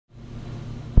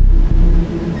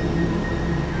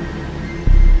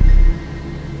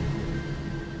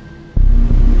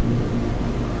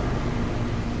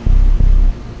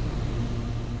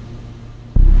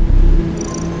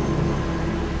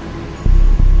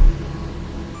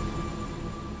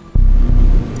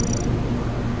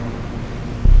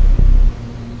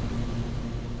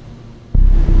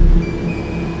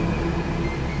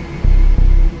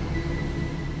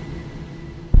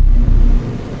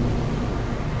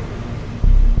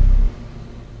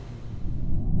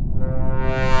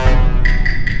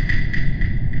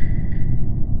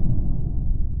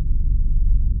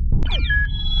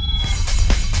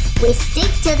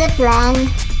to the plan.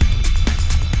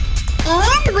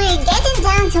 And we're getting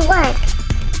down to work.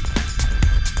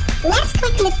 Let's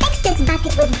quickly fix this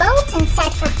bucket with bolts and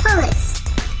set for polish.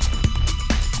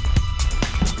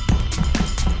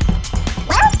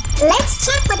 Well, let's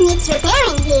check what needs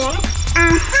repairing here.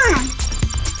 Uh-huh.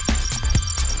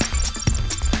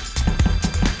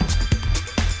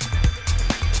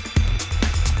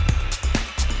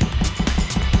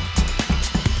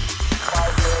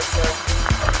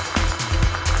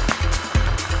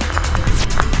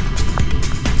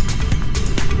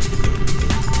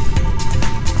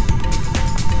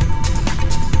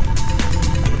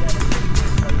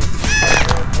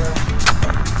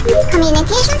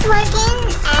 Communication's working,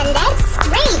 and that's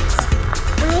great.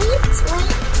 Wait.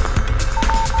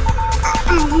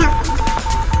 Nothing.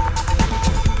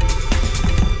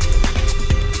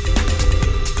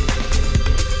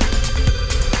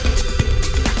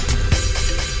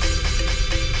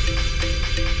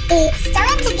 It's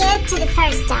time to get to the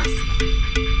first task.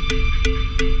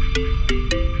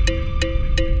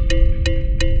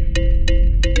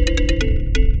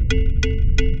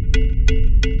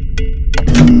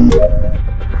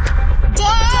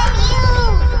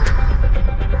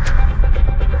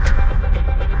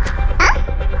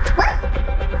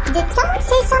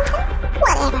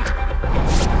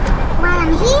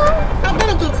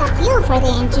 For the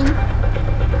engine.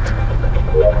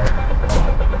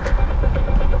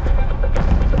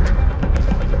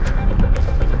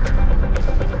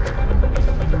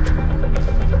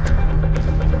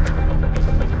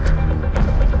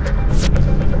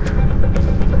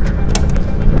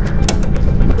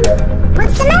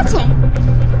 What's the matter?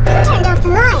 Who turned off the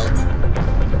light?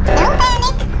 No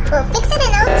panic, we'll fix it in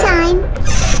no time.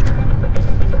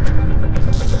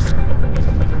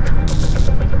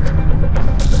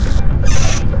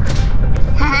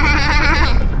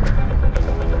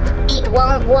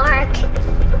 Won't work.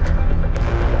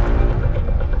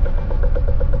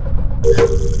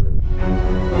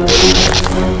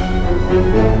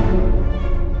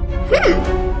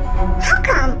 How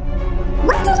come?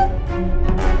 What did it...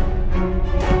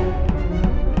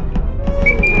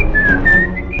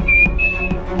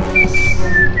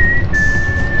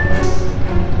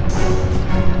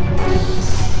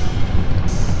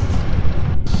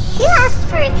 You asked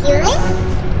for refueling?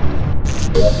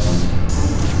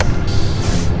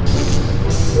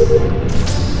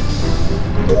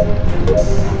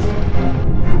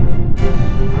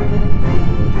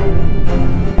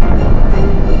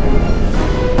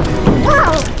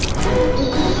 Whoa!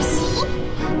 Easy.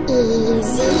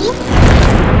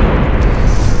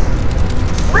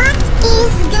 What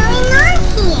is going on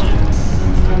here?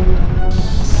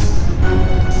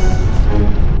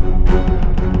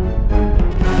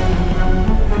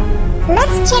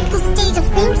 Let's check the state of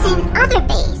things in other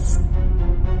base.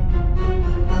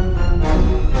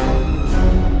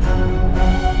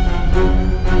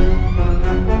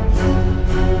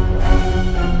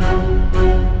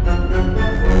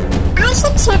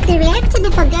 Check the reactor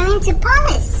before going to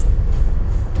polish.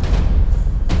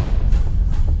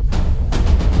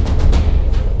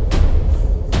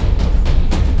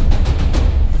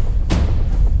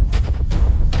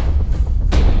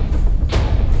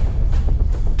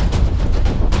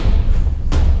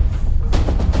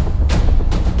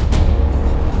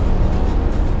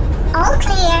 All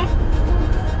clear.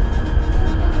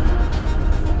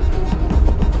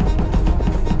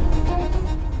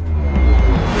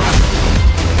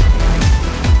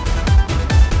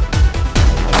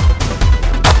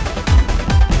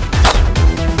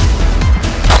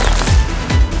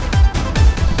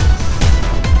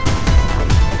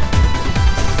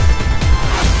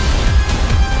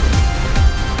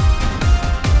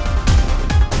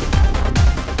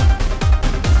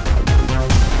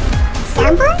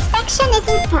 Sample inspection is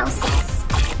in process.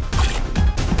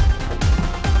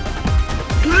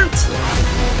 Gotcha.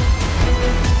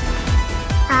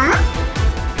 Huh?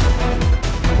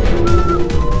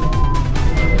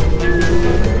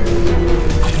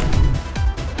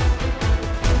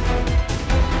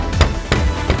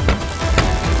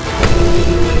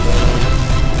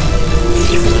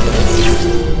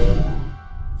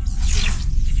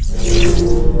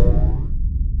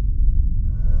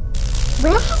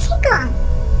 Where has he gone?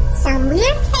 Some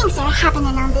weird things are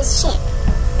happening on this ship.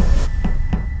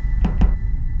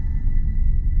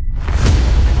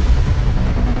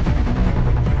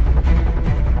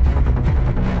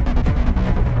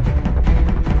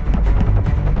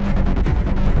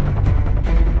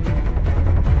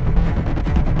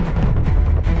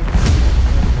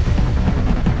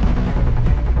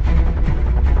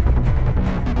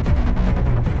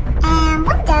 And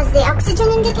what does the oxygen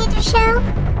indicator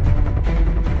show?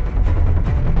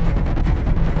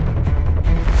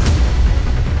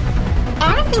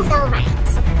 everything's alright.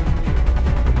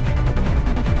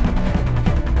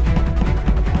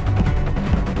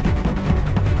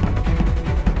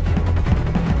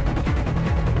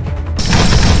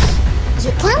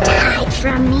 You can't hide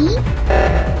from me.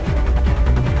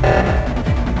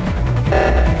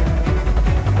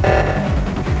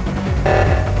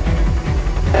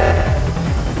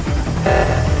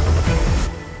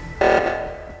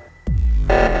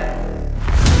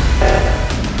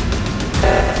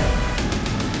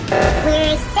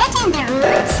 We're setting the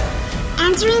route,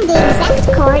 entering the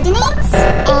exact coordinates,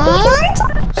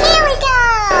 and